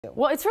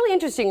Well, it's really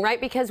interesting,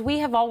 right? Because we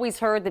have always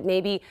heard that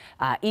maybe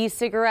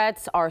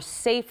e-cigarettes are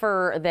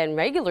safer than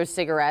regular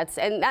cigarettes,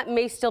 and that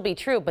may still be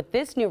true. But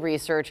this new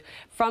research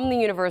from the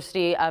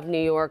University of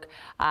New York,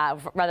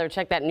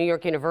 New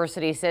York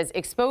University, says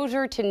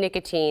exposure to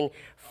nicotine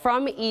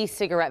from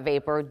e-cigarette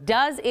vapor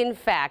does in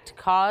fact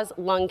cause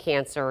lung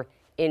cancer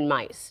in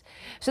mice.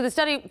 So the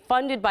study,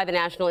 funded by the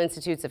National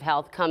Institutes of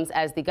Health, comes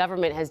as the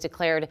government has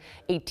declared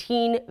a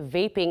teen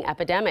vaping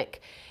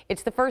epidemic.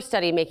 It's the first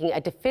study making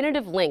a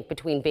definitive link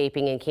between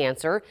vaping and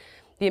cancer.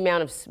 The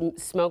amount of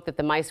smoke that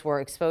the mice were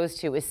exposed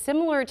to is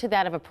similar to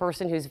that of a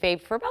person who's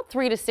vaped for about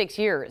 3 to 6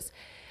 years.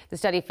 The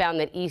study found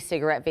that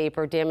e-cigarette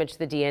vapor damaged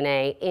the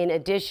DNA. In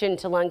addition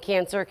to lung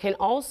cancer, can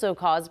also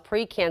cause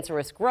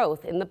precancerous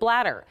growth in the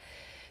bladder.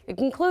 It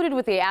concluded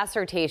with the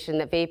assertion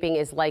that vaping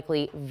is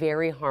likely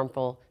very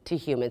harmful to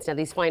humans. Now,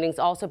 these findings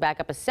also back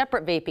up a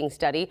separate vaping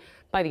study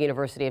by the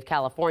University of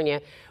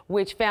California,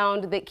 which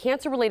found that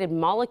cancer-related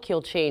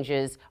molecule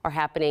changes are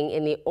happening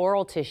in the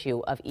oral tissue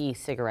of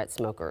e-cigarette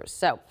smokers.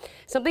 So,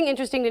 something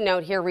interesting to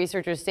note here,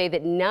 researchers say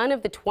that none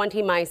of the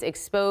 20 mice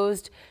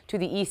exposed to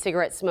the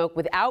e-cigarette smoke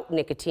without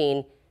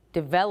nicotine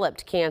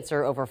developed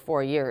cancer over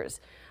 4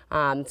 years.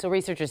 So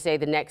researchers say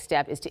the next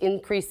step is to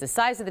increase the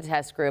size of the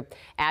test group,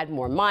 add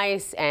more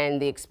mice,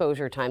 and the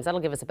exposure times. That'll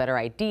give us a better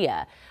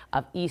idea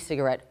of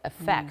e-cigarette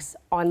effects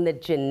on the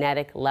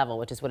genetic level,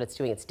 which is what it's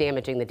doing. It's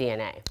damaging the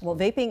DNA. Well,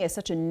 vaping is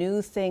such a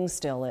new thing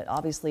still. It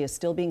obviously is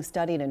still being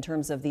studied in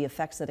terms of the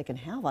effects that it can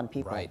have on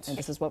people. Right. And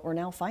this is what we're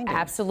now finding.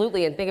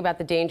 Absolutely. And think about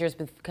the dangers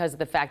because of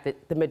the fact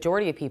that the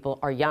majority of people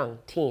are young,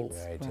 teens.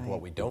 Right. And what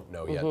we don't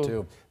know yet,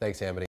 too. Thanks, Amity.